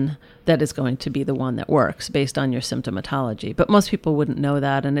one that is going to be the one that works based on your symptomatology. But most people wouldn't know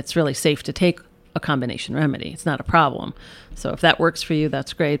that, and it's really safe to take a combination remedy. It's not a problem. So if that works for you,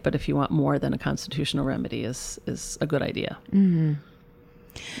 that's great. But if you want more than a constitutional remedy, is a good idea.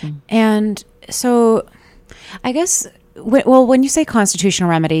 And so I guess, when you say constitutional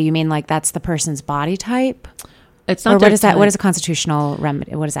remedy, you mean like that's the person's body type? It's not. Or what is that? What is a constitutional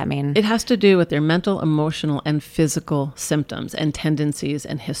remedy? What does that mean? It has to do with their mental, emotional, and physical symptoms and tendencies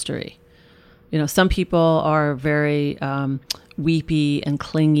and history. Some people are very weepy and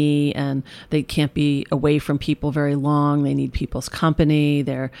clingy, and they can't be away from people very long. They need people's company.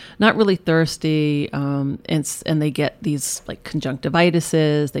 They're not really thirsty, and they get these like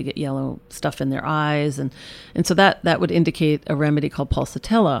conjunctivitises. They get yellow stuff in their eyes, and so that would indicate a remedy called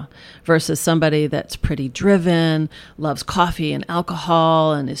pulsatilla, versus somebody that's pretty driven, loves coffee and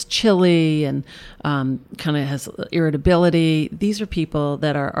alcohol, and is chilly and kind of has irritability. These are people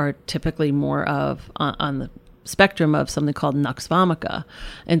that are typically more of on the spectrum of something called nux vomica.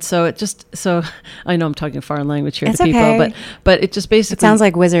 And so I know I'm talking foreign language here to people, but it just basically... It sounds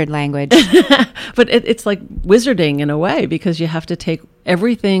like wizard language. But it's like wizarding in a way, because you have to take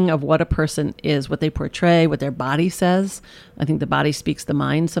everything of what a person is, what they portray, what their body says. I think the body speaks the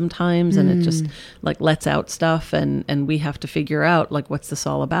mind sometimes, and it just like lets out stuff, and we have to figure out like what's this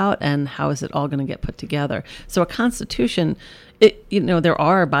all about and how is it all going to get put together. So a constitution, there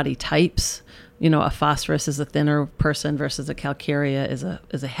are body types. A phosphorus is a thinner person versus a calcarea is a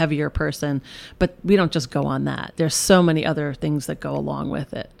heavier person, but we don't just go on that. There's so many other things that go along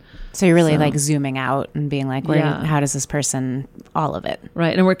with it. So you're really like zooming out and being like, how does this person, all of it?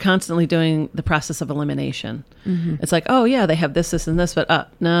 Right. And we're constantly doing the process of elimination. Mm-hmm. It's like, oh yeah, they have this, and this, but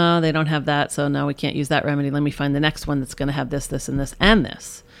no, they don't have that. So no, we can't use that remedy. Let me find the next one that's going to have this, and this, and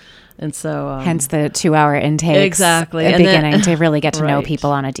this. And so, hence the 2-hour intakes exactly at the beginning to really get to know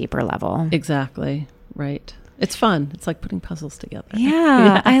people on a deeper level. Exactly. Right. It's fun. It's like putting puzzles together.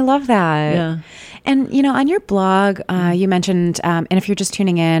 Yeah, I love that. Yeah. And, on your blog, you mentioned, and if you're just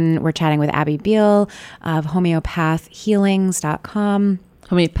tuning in, we're chatting with Abby Beale of homeopathhealings.com.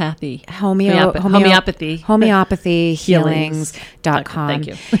 Homeopathy. Homeopathyhealings.com. Thank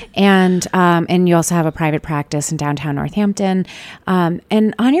you. And you also have a private practice in downtown Northampton.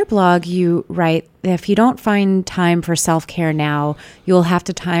 And on your blog, you write, if you don't find time for self-care now, you'll have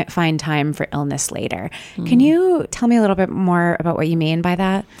to find time for illness later. Can you tell me a little bit more about what you mean by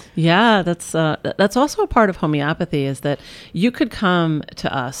that? Yeah, that's also a part of homeopathy, is that you could come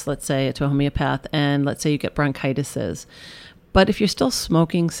to us, let's say to a homeopath, and let's say you get bronchitises. But if you're still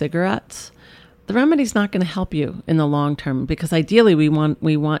smoking cigarettes, the remedy's not going to help you in the long term, because ideally we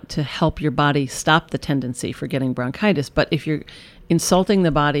want to help your body stop the tendency for getting bronchitis. But if you're insulting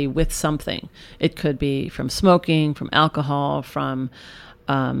the body with something, it could be from smoking, from alcohol, from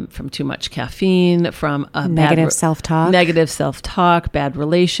too much caffeine, from negative self-talk, bad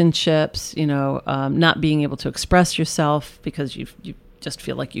relationships, not being able to express yourself because you just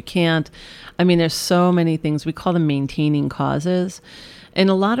feel like you can't. I mean, there's so many things. We call them maintaining causes. And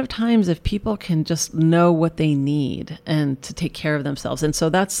a lot of times, if people can just know what they need and to take care of themselves. And so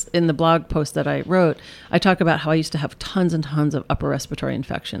that's in the blog post that I wrote. I talk about how I used to have tons and tons of upper respiratory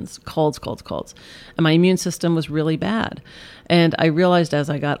infections, colds. And my immune system was really bad. And I realized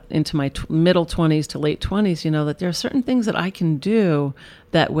as I got into my middle 20s to late 20s, that there are certain things that I can do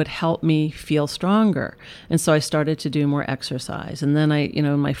that would help me feel stronger. And so I started to do more exercise. And then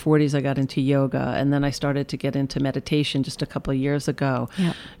in my 40s, I got into yoga. And then I started to get into meditation just a couple of years ago,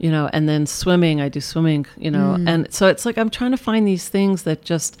 and then swimming, I do swimming, and so it's like, I'm trying to find these things that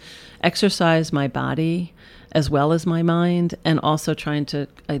just exercise my body as well as my mind, and also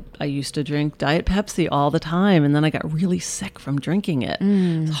I used to drink Diet Pepsi all the time, and then I got really sick from drinking it.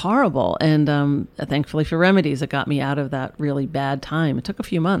 It's horrible. And thankfully for remedies, it got me out of that really bad time. It took a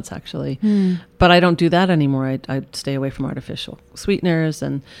few months, actually. But I don't do that anymore. I stay away from artificial sweeteners.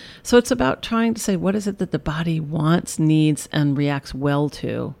 And so it's about trying to say, what is it that the body wants, needs, and reacts well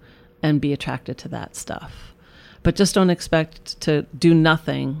to, and be attracted to that stuff. But just don't expect to do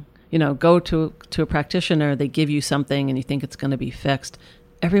nothing. Go to a practitioner, they give you something and you think it's going to be fixed.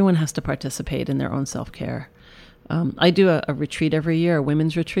 Everyone has to participate in their own self-care. I do a retreat every year, a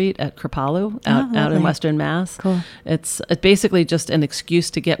women's retreat at Kripalu out in Western Mass. Cool. It's basically just an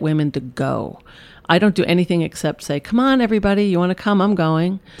excuse to get women to go. I don't do anything except say, come on, everybody, you want to come? I'm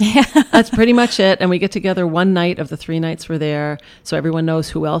going. Yeah. That's pretty much it. And we get together one night of the 3 nights we're there, so everyone knows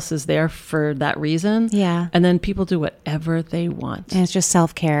who else is there for that reason. Yeah. And then people do whatever they want. And it's just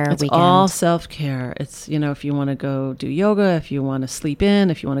self-care weekend. It's all self-care. It's, if you want to go do yoga, if you want to sleep in,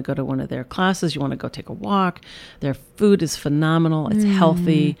 if you want to go to one of their classes, you want to go take a walk. Their food is phenomenal. It's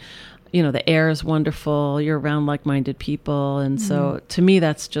healthy. The air is wonderful. You're around like-minded people. And so to me,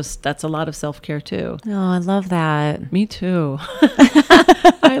 that's a lot of self-care too. Oh, I love that. Me too.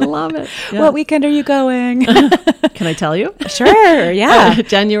 I love it. Yeah. What weekend are you going? Can I tell you? Sure. Yeah.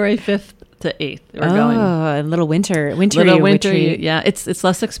 January 5th to 8th. We're going. A little winter retreat. Yeah, it's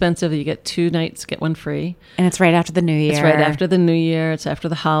less expensive. You get 2 nights, get 1 free. And it's right after the New Year. It's right after the New Year. It's after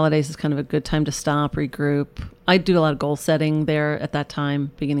the holidays. It's kind of a good time to stop, regroup. I do a lot of goal setting there at that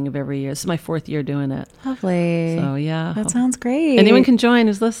time, beginning of every year. This is my 4th year doing it. Lovely. So, yeah. That sounds great. Anyone can join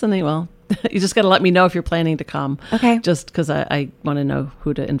who's listening. Well, you just got to let me know if you're planning to come. Okay. Just because I want to know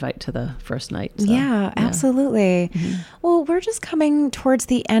who to invite to the first night. So, yeah, absolutely. Mm-hmm. Well, we're just coming towards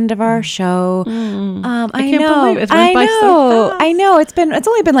the end of our show. I can't believe it. I know. It's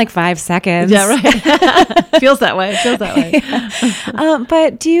only been like 5 seconds. Yeah, right. Feels that way. Yeah.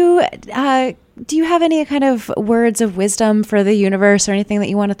 But do you have any kind of words of wisdom for the universe or anything that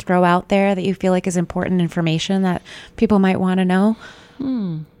you want to throw out there that you feel like is important information that people might want to know?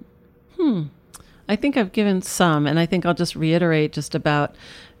 I think I've given some, and I think I'll just reiterate just about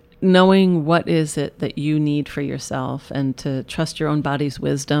knowing what is it that you need for yourself and to trust your own body's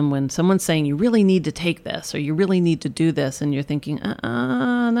wisdom. When someone's saying you really need to take this or you really need to do this and you're thinking,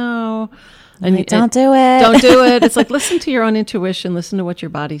 no. Don't do it. Don't do it. It's like, listen to your own intuition, listen to what your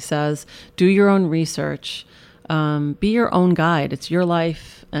body says, do your own research, be your own guide. It's your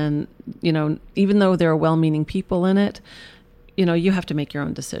life. And, even though there are well-meaning people in it, you have to make your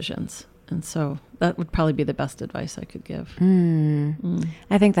own decisions. And so that would probably be the best advice I could give.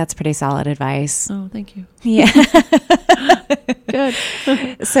 I think that's pretty solid advice. Oh, thank you. Yeah. Good.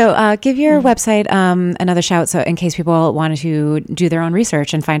 So give your website another shout, so in case people want to do their own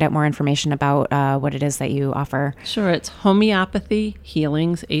research and find out more information about what it is that you offer. Sure. It's Homeopathy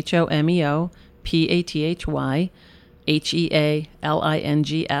Healings, HOMEOPATHY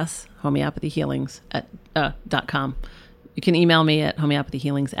HEALINGS, Homeopathy Healings .com. You can email me at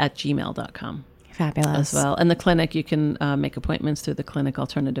homeopathyhealings@gmail.com. Fabulous. As well. And the clinic, you can make appointments through the Clinic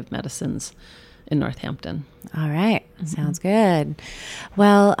Alternative Medicines in Northampton. All right. Sounds good.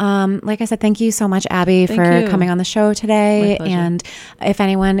 Well, like I said, thank you so much, Abby, for coming on the show today. And if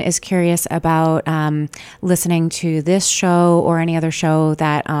anyone is curious about listening to this show or any other show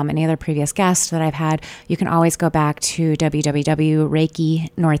that any other previous guests that I've had, you can always go back to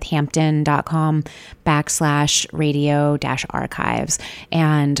www.reikinorthampton.com/radio-archives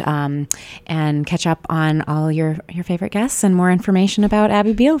and catch up on all your favorite guests and more information about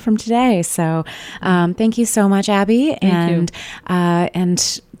Abby Beale from today. So thank you so much, Abby. And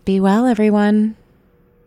be well, everyone.